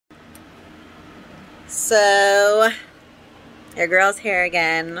So, your girl's here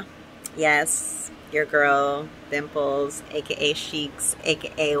again. Yes, your girl, Dimples, aka Sheiks,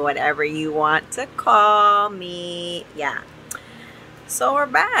 aka whatever you want to call me. Yeah. So we're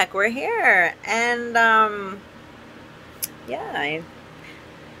back. We're here. And yeah,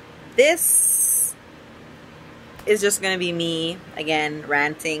 this is just gonna be me again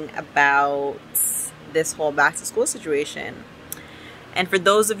ranting about this whole back to school situation. And for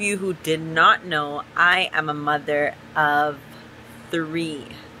those of you who did not know, I am a mother of three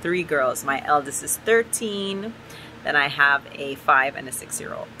girls. My eldest is 13. Then I have a 5 and a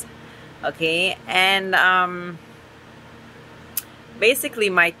 6-year-old. Okay, and basically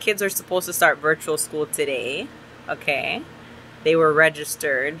my kids are supposed to start virtual school today. Okay, they were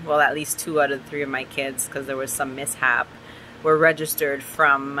registered. Well, at least 2 out of the 3 of my kids, because there was some mishap, were registered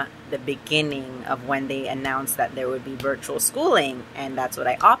from the beginning of when they announced that there would be virtual schooling, and that's what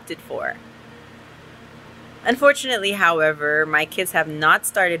I opted for. Unfortunately, however, my kids have not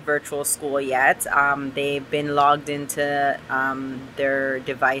started virtual school yet. They've been logged into their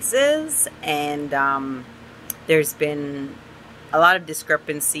devices, and there's been a lot of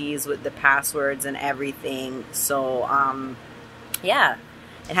discrepancies with the passwords and everything. So, yeah,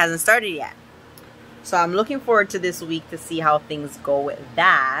 it hasn't started yet. So I'm looking forward to this week to see how things go with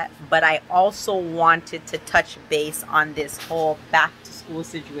that. But I also wanted to touch base on this whole back to school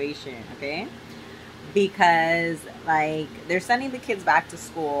situation, okay? Because, like, they're sending the kids back to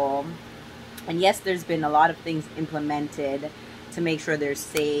school. And yes, there's been a lot of things implemented to make sure they're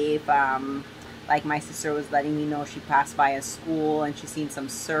safe. Like, my sister was letting me know she passed by a school and she's seen some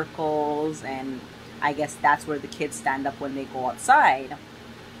circles. And I guess that's where the kids stand up when they go outside.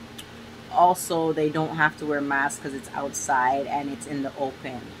 Also, they don't have to wear masks because it's outside and it's in the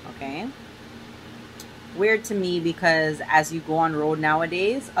open, okay? Weird to me, because as you go on road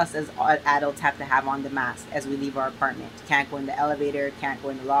nowadays, us as adults have to have on the mask as we leave our apartment. Can't go in the elevator, can't go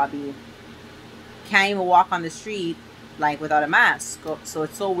in the lobby, can't even walk on the street like without a mask. So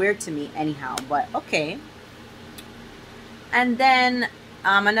it's so weird to me anyhow, but okay. And then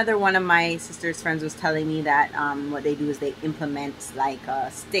another one of my sister's friends was telling me that what they do is they implement like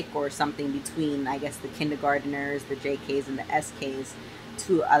a stick or something between, I guess, the kindergarteners, the JKs, and the SKs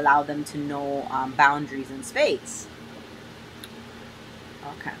to allow them to know boundaries in space.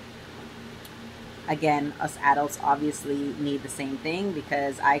 Okay. Again, us adults obviously need the same thing,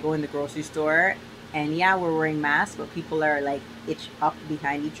 because I go in the grocery store and yeah, we're wearing masks, but people are like itch up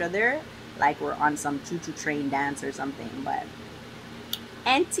behind each other like we're on some choo-choo train dance or something. But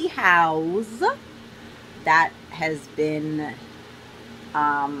anti-house, that has been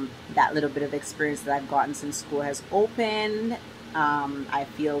that little bit of experience that I've gotten since school has opened. I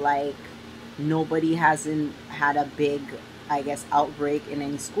feel like nobody hasn't had a big, I guess, outbreak in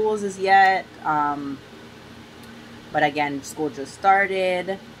any schools as yet. But again, school just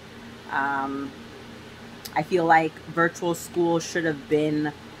started. I feel like virtual school should have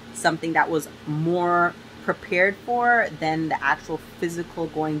been something that was more prepared for than the actual physical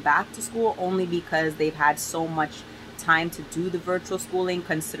going back to school, only because they've had so much time to do the virtual schooling,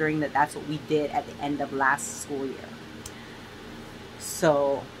 considering that that's what we did at the end of last school year.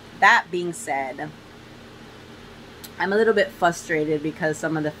 So that being said, I'm a little bit frustrated because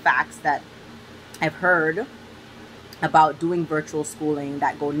some of the facts that I've heard about doing virtual schooling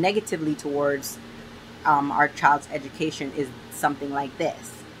that go negatively towards our child's education is something like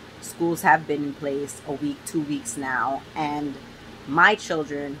this. Schools have been in place a week, 2 weeks now, and my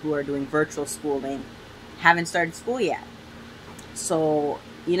children who are doing virtual schooling haven't started school yet. So,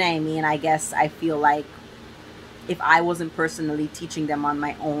 you know what I mean? I guess I feel like if I wasn't personally teaching them on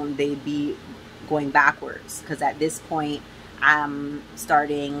my own, they'd be going backwards. Because at this point, I'm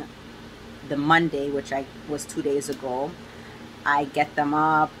starting the Monday, which was 2 days ago. I get them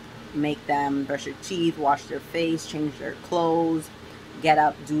up, make them brush their teeth, wash their face, change their clothes, get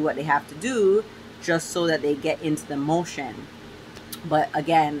up, do what they have to do, just so that they get into the motion. But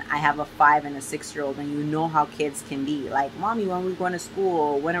again, I have a 5 and a 6-year-old, and you know how kids can be. Like, Mommy, when are we going to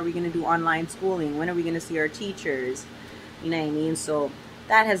school? When are we going to do online schooling? When are we going to see our teachers? You know what I mean? So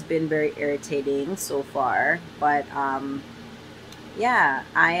that has been very irritating so far. But yeah,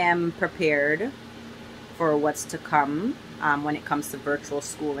 I am prepared for what's to come when it comes to virtual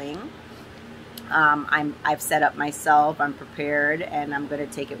schooling. I've set up myself, I'm prepared, and I'm going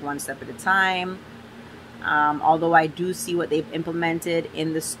to take it one step at a time. Although I do see what they've implemented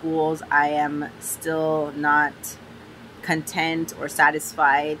in the schools, I am still not content or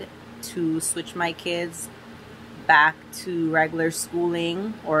satisfied to switch my kids back to regular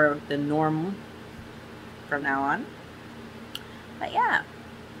schooling or the norm from now on. But yeah,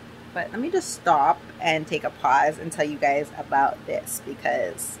 But let me just stop and take a pause and tell you guys about this,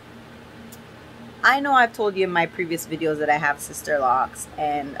 because I know I've told you in my previous videos that I have sister locks,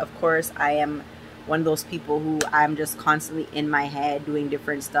 and of course I am one of those people who I'm just constantly in my head doing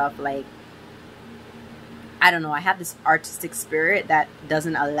different stuff. Like, I don't know, I have this artistic spirit that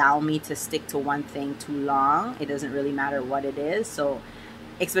doesn't allow me to stick to one thing too long. It doesn't really matter what it is. So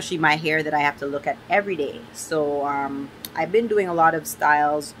especially my hair that I have to look at every day. So I've been doing a lot of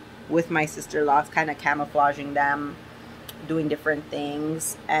styles with my sister locks, kind of camouflaging them, doing different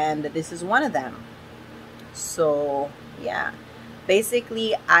things, and this is one of them. So yeah,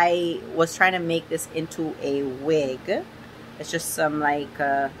 basically I was trying to make this into a wig. It's just some like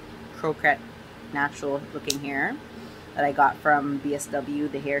croquette natural looking hair that I got from BSW,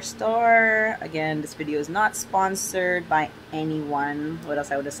 the hair store. Again, this video is not sponsored by anyone. What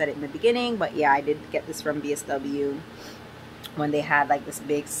else? I would have said it in the beginning, but yeah, I did get this from BSW when they had like this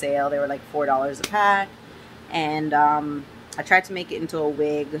big sale. They were like $4 a pack, and I tried to make it into a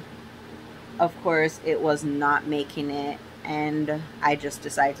wig. Of course, it was not making it, and I just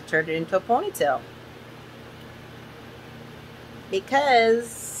decided to turn it into a ponytail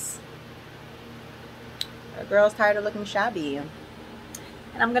because a girl's tired of looking shabby, and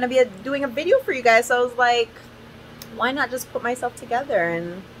I'm gonna be doing a video for you guys. So I was like, why not just put myself together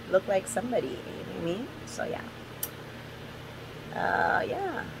and look like somebody? You know what I mean? So yeah,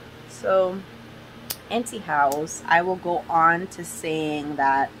 yeah. So anyhow, I will go on to saying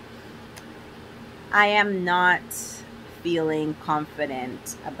that I am not feeling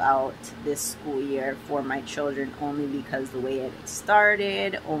confident about this school year for my children, only because the way it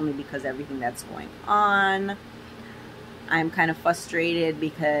started, only because everything that's going on. I'm kind of frustrated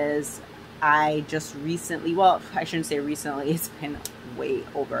because I just recently, well, I shouldn't say recently, it's been way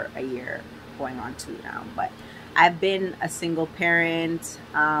over a year, going on 2 now, but I've been a single parent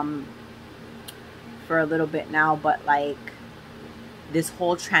for a little bit now, but like this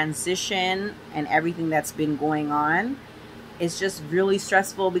whole transition and everything that's been going on is just really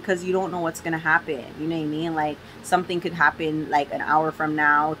stressful, because you don't know what's gonna happen. You know what I mean? Like, something could happen like an hour from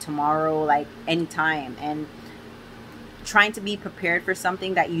now, tomorrow, like anytime. And trying to be prepared for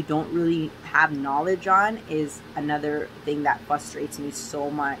something that you don't really have knowledge on is another thing that frustrates me so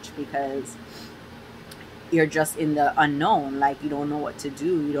much, because you're just in the unknown. Like, you don't know what to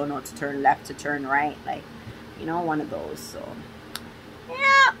do. You don't know what to turn left, to turn right. Like, you know, one of those. So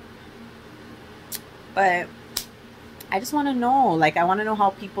yeah, but I just want to know, like, I want to know how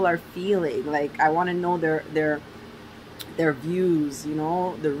people are feeling. Like, I want to know their views, you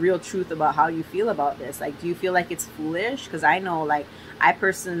know, the real truth about how you feel about this. Like, do you feel like it's foolish? Because I know, like, I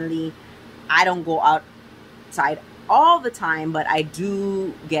personally, I don't go outside all the time, but I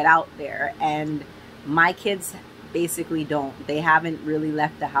do get out there, and my kids basically don't. They haven't really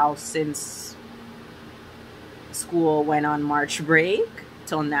left the house since school went on March break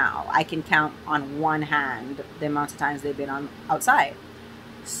till now. I can count on one hand the amount of times they've been outside.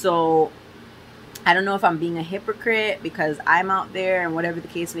 So I don't know if I'm being a hypocrite because I'm out there and whatever the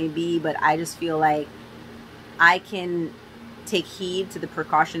case may be, but I just feel like I can take heed to the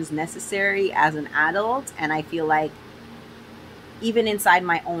precautions necessary as an adult. And I feel like even inside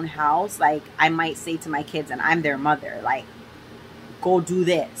my own house, like, I might say to my kids, and I'm their mother, like, go do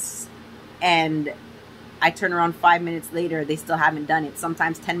this, and I turn around 5 minutes later, they still haven't done it.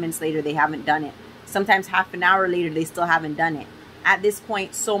 Sometimes 10 minutes later, they haven't done it. Sometimes half an hour later, they still haven't done it. At this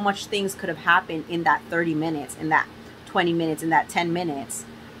point, so much things could have happened in that 30 minutes, in that 20 minutes, in that 10 minutes,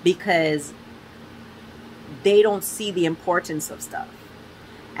 because they don't see the importance of stuff.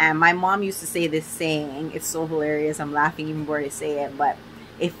 And my mom used to say this saying, it's so hilarious, I'm laughing even before I say it, but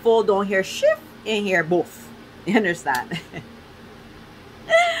if fool don't hear shift, in here boof. You understand?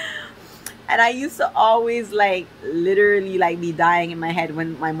 And I used to always, like, literally, like, be dying in my head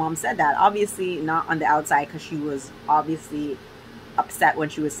when my mom said that. Obviously not on the outside, because she was obviously upset when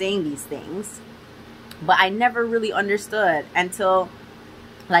she was saying these things. But I never really understood until,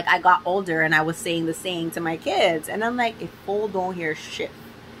 like, I got older and I was saying the saying to my kids. And I'm like, if fool don't hear shit.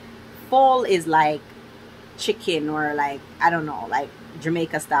 Foal is like chicken, or like, I don't know, like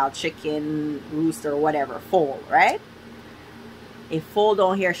Jamaica style chicken, rooster, whatever, foal, right? If foal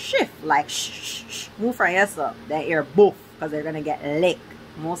don't hear shift, like shh, move from yourself, they hear boof, because they're gonna get licked.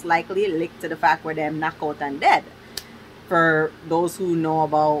 Most likely licked to the fact where they're knocked out and dead. For those who know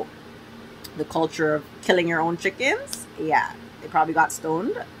about the culture of killing your own chickens, yeah, they probably got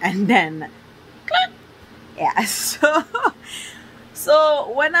stoned and then click. Yeah,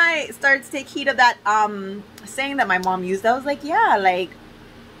 so when I started to take heed of that saying that my mom used, I was like, yeah, like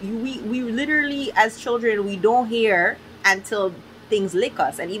we literally as children, we don't hear until things lick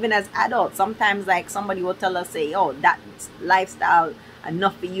us. And even as adults, sometimes like somebody will tell us, say, oh, that lifestyle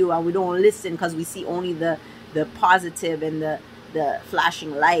enough for you, and we don't listen because we see only the positive and the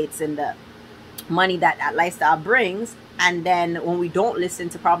flashing lights and the money that lifestyle brings. And then when we don't listen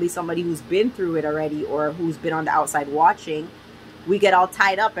to probably somebody who's been through it already or who's been on the outside watching, we get all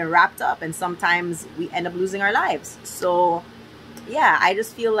tied up and wrapped up, and sometimes we end up losing our lives. So yeah, I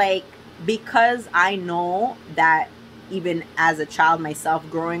just feel like, because I know that even as a child myself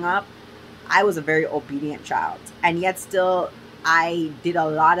growing up, I was a very obedient child, and yet still I did a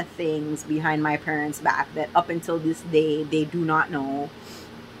lot of things behind my parents' back that up until this day they do not know.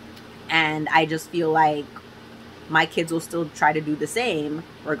 And I just feel like my kids will still try to do the same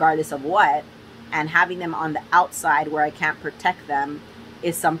regardless of what. And having them on the outside where I can't protect them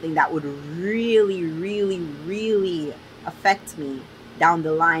is something that would really, really, really affect me down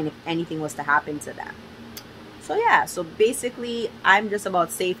the line if anything was to happen to them. So yeah, so basically I'm just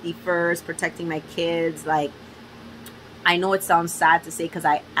about safety first, protecting my kids. Like, I know it sounds sad to say, because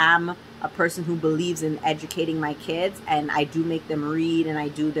I am a person who believes in educating my kids, and I do make them read, and I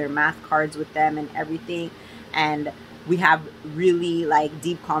do their math cards with them and everything, and we have really like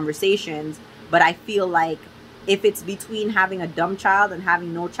deep conversations. But I feel like if it's between having a dumb child and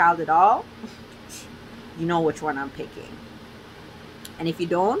having no child at all, you know which one I'm picking. And if you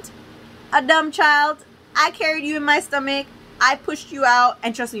don't, a dumb child, I carried you in my stomach, I pushed you out,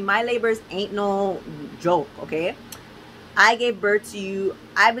 and trust me, my labors ain't no joke, okay? I gave birth to you,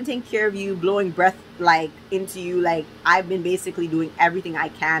 I've been taking care of you, blowing breath like into you, like I've been basically doing everything I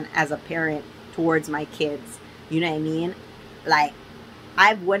can as a parent towards my kids, you know what I mean? Like,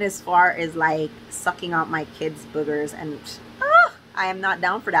 I've went as far as like sucking out my kids' boogers, and I am not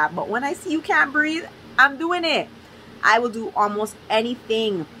down for that. But when I see you can't breathe, I'm doing it. I will do almost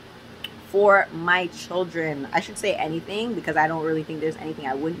anything for my children. I should say anything, because I don't really think there's anything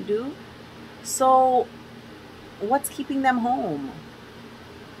I wouldn't do. So what's keeping them home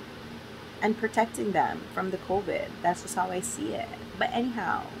and protecting them from the COVID? That's just how I see it. But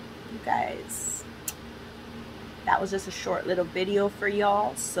anyhow, you guys, that was just a short little video for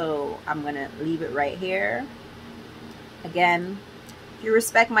y'all, so I'm gonna leave it right here. Again, if you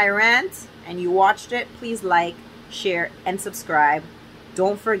respect my rant and you watched it, please like, share, and subscribe.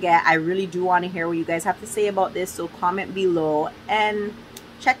 Don't forget, I really do want to hear what you guys have to say about this, so comment below and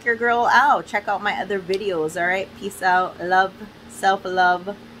check your girl out. Check out my other videos. All right, peace out. Love,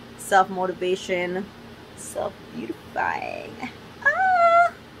 self-love, self-motivation, self-beautifying.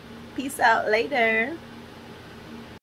 Peace out later.